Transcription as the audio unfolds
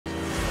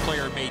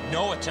player made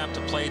no attempt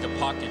to play the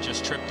puck and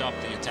just tripped up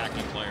the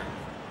attacking player.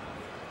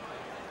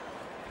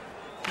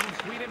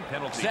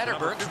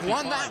 Zetterberg's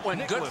won that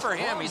one. Good for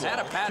him. He's had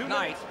a bad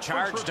night.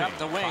 Charged up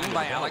the wing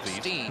by Alex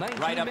Steen.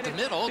 Right up the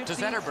middle to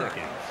Zetterberg.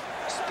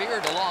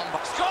 Speared along.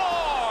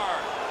 Score!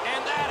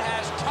 And that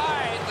has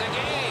tied the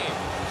game.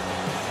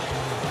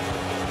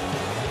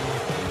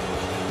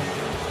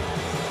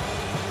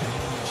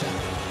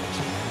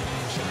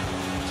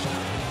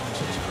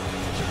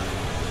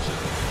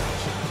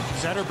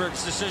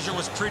 Zetterberg's decision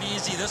was pretty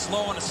easy this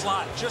low in the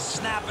slot. Just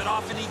snap it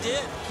off, and he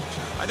did.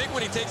 I think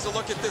when he takes a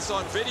look at this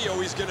on video,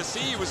 he's going to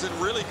see he was in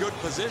really good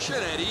position,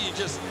 and he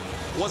just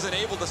wasn't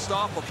able to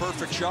stop a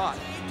perfect shot.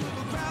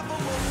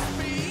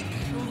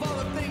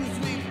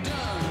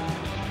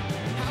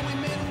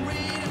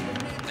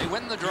 They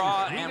win the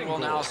draw and will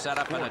now set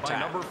up an attack.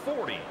 Number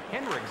 40,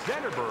 Henrik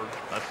Zetterberg,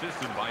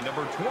 assisted by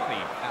number 20,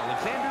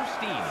 Alexander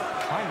Steen.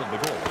 Time of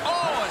the goal.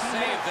 Oh, a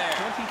save there.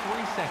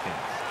 23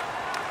 seconds.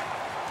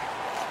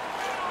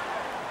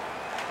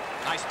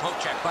 Nice poke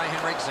check by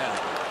Henrik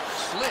Zetterberg.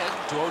 Slid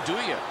to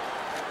Oduya.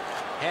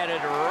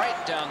 Headed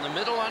right down the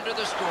middle under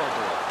the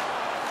scoreboard.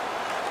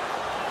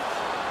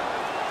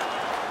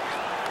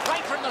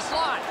 Right from the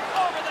slot.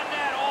 Over the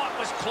net. Oh, it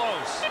was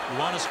close. You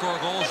want to score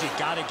goals, you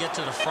got to get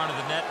to the front of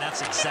the net, and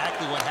that's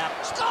exactly what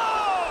happened.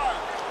 Score!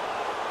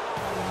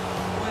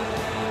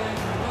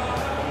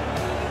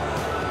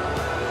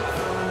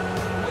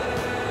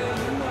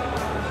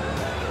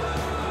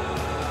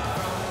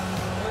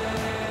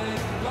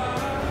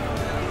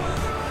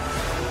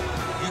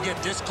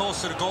 Get this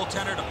close to the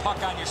goaltender, the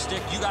puck on your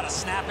stick, you got to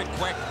snap it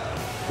quick.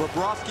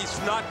 Bobrovsky's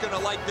not going to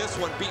like this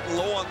one, beaten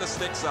low on the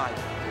stick side.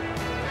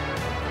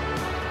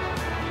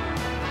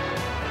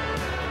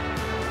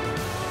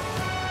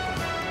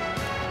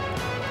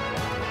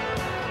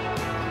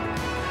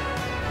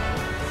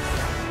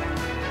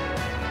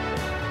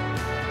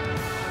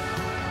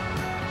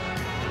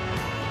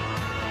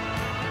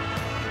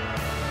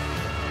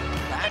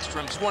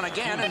 Backstrom's won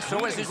again, and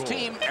so is his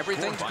team.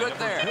 Everything's good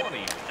there.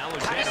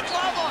 Got his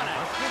glove on it.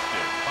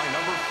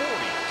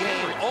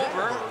 Game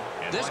over.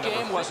 This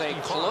game was a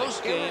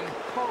close game,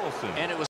 and it was